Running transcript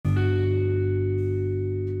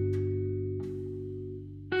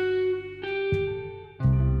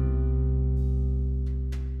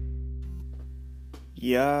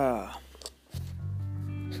Yeah.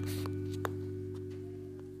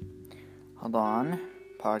 Hold on.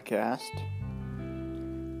 Podcast.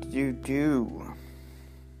 Do.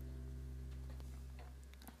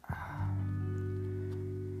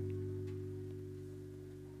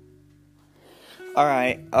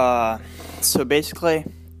 Alright, so basically,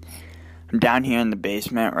 I'm down here in the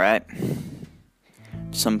basement, right?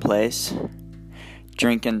 Someplace.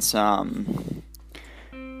 Drinking some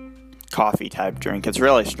coffee type drink. It's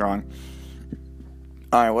really strong.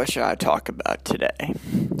 Alright, what should I talk about today?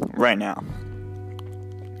 Right now.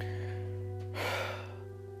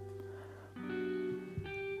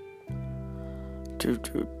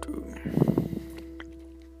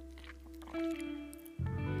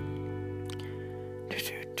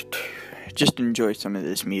 Just enjoy some of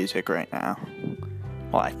this music right now.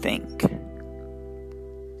 Well, I think.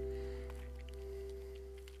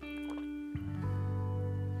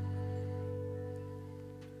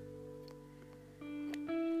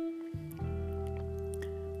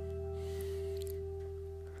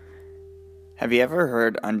 Have you ever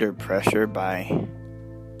heard Under Pressure by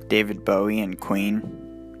David Bowie and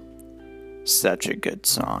Queen? Such a good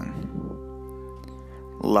song.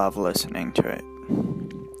 Love listening to it.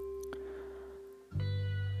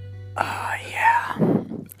 Yeah.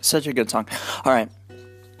 Such a good song. Alright.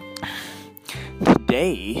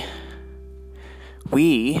 Today,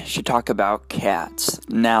 we should talk about cats.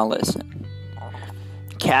 Now listen.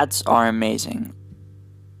 Cats are amazing.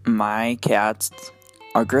 My cats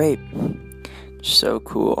are great. So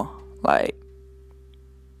cool. Like,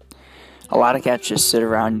 a lot of cats just sit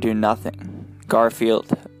around and do nothing.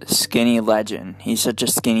 Garfield, skinny legend. He's such a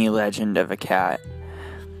skinny legend of a cat.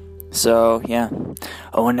 So, yeah.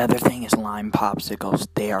 Oh, another thing is lime popsicles.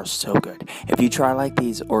 They are so good. If you try like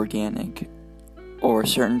these organic or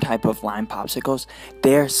certain type of lime popsicles,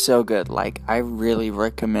 they're so good. Like, I really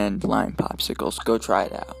recommend lime popsicles. Go try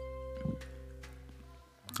it out.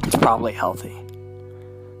 It's probably healthy.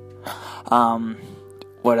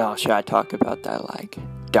 What else should I talk about that I like?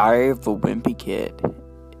 Diary of a Wimpy Kid.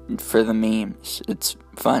 For the memes. It's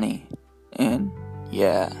funny. And,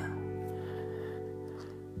 yeah.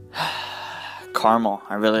 Caramel.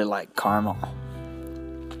 I really like caramel.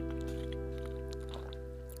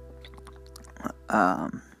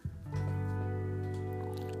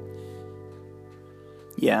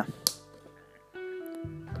 Yeah.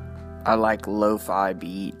 I like lo-fi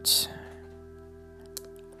beats.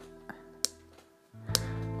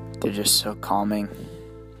 They're just so calming.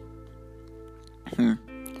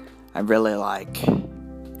 I really like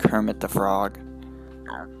Kermit the Frog.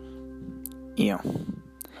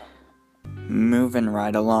 Moving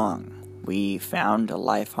right along, we found a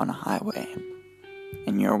life on a highway,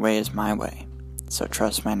 and your way is my way, so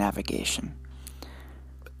trust my navigation.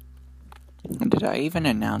 Did I even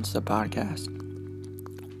announce the podcast?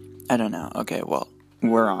 I don't know. Okay, well,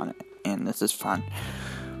 we're on it, and this is fun.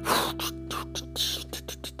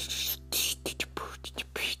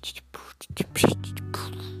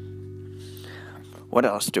 What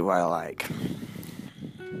else do I like?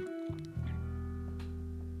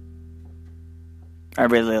 I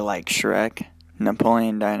really like Shrek,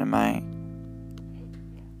 Napoleon Dynamite,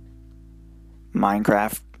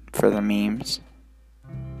 Minecraft for the memes.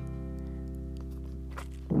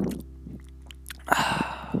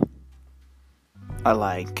 I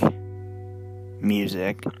like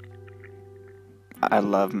music. I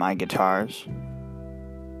love my guitars.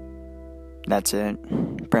 That's it,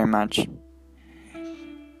 pretty much.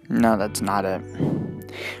 No, that's not it.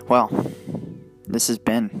 Well, this has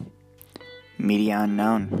been Media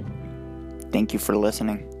Unknown. Thank you for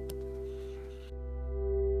listening.